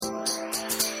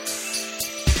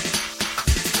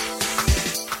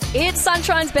It's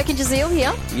Sunshine's Beck and Jazeel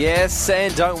here. Yes,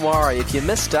 and don't worry, if you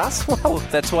missed us, well,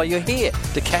 that's why you're here,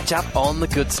 to catch up on the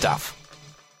good stuff.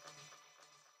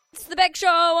 It's the Beck Show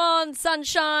on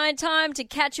Sunshine. Time to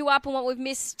catch you up on what we've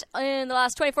missed in the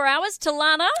last 24 hours.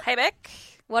 Talana, Hey, Beck.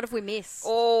 what have we missed?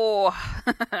 Oh.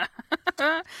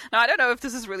 Now, I don't know if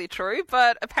this is really true,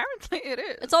 but apparently it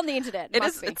is. It's on the internet. It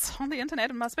Must is. be. It's on the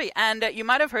internet. It must be. And you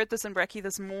might have heard this in Brekkie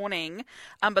this morning,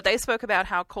 but they spoke about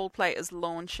how Coldplay is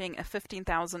launching a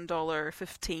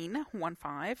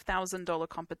 $15,000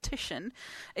 competition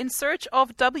in search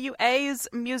of WA's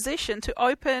musician to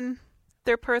open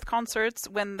their Perth concerts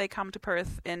when they come to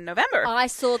Perth in November. I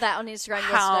saw that on Instagram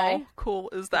How yesterday.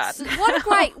 cool is that? What a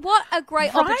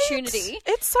great Right? opportunity.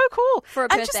 It's so cool. For a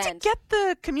and Perth just band. to get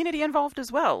the community involved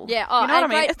as well. Yeah. You know what I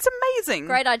mean? great- It's amazing.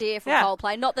 Great idea from Yeah.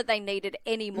 Coldplay. Not that they needed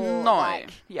any more No.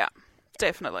 Yeah,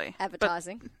 definitely.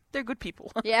 advertising. But they're good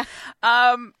people. Yeah.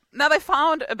 Now they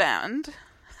found a band.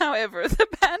 However, the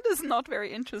band is not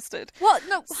very interested. What?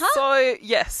 No. Huh? So,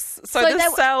 yes. So they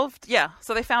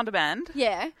found a band.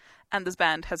 Yeah. And this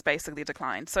band has basically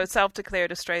declined. So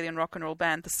self-declared Australian rock and roll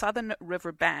band, the Southern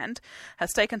River Band,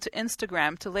 has taken to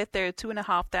Instagram to let their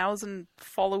 2,500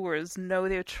 followers know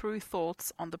their true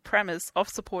thoughts on the premise of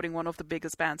supporting one of the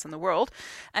biggest bands in the world.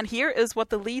 And here is what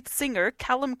the lead singer,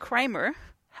 Callum Kramer,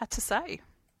 had to say.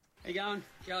 How you going?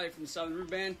 Kelly from the Southern River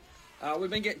Band. We've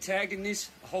been getting tagged in this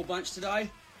a whole bunch today.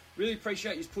 Really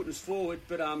appreciate you putting us forward,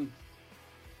 but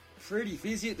pretty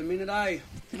busy at the minute, eh?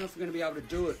 Don't know if we're going to be able to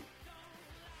do it.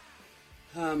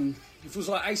 If it was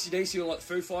like AC/DC or like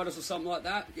Foo Fighters or something like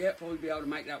that, yeah, probably be able to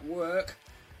make that work.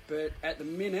 But at the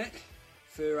minute,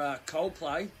 for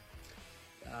Coldplay,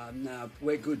 no,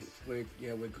 we're good. We're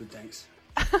good, thanks.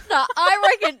 No,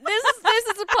 I reckon this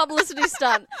is a publicity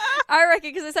stunt. I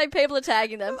reckon because they say people are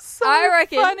tagging them. So I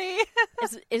reckon funny.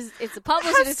 it's a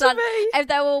publicity Has to stunt. be. If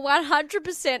they were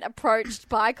 100% approached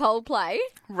by Coldplay,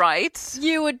 Right.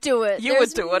 you would do it. You There's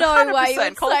would do it. No 100%. way you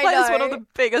would Coldplay say no. is one of the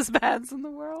biggest bands in the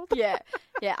world. Yeah.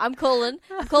 I'm calling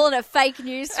it fake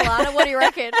news, Solana. What do you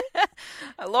reckon?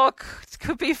 Look, it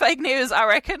could be fake news, I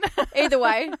reckon. Either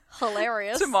way,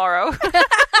 hilarious. Tomorrow.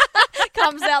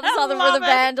 Comes out the Southern love River it.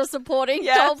 Band are supporting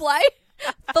Yes. Coldplay.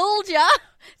 Fooled ya.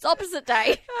 It's opposite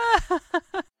day.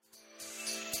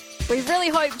 We really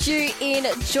hoped you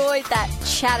enjoyed that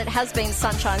chat. It has been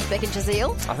Sunshine's Beck and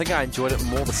Jazeel. I think I enjoyed it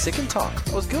more the second time.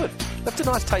 It was good. Left a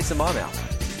nice taste in my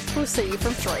mouth. We'll see you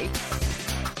from 3.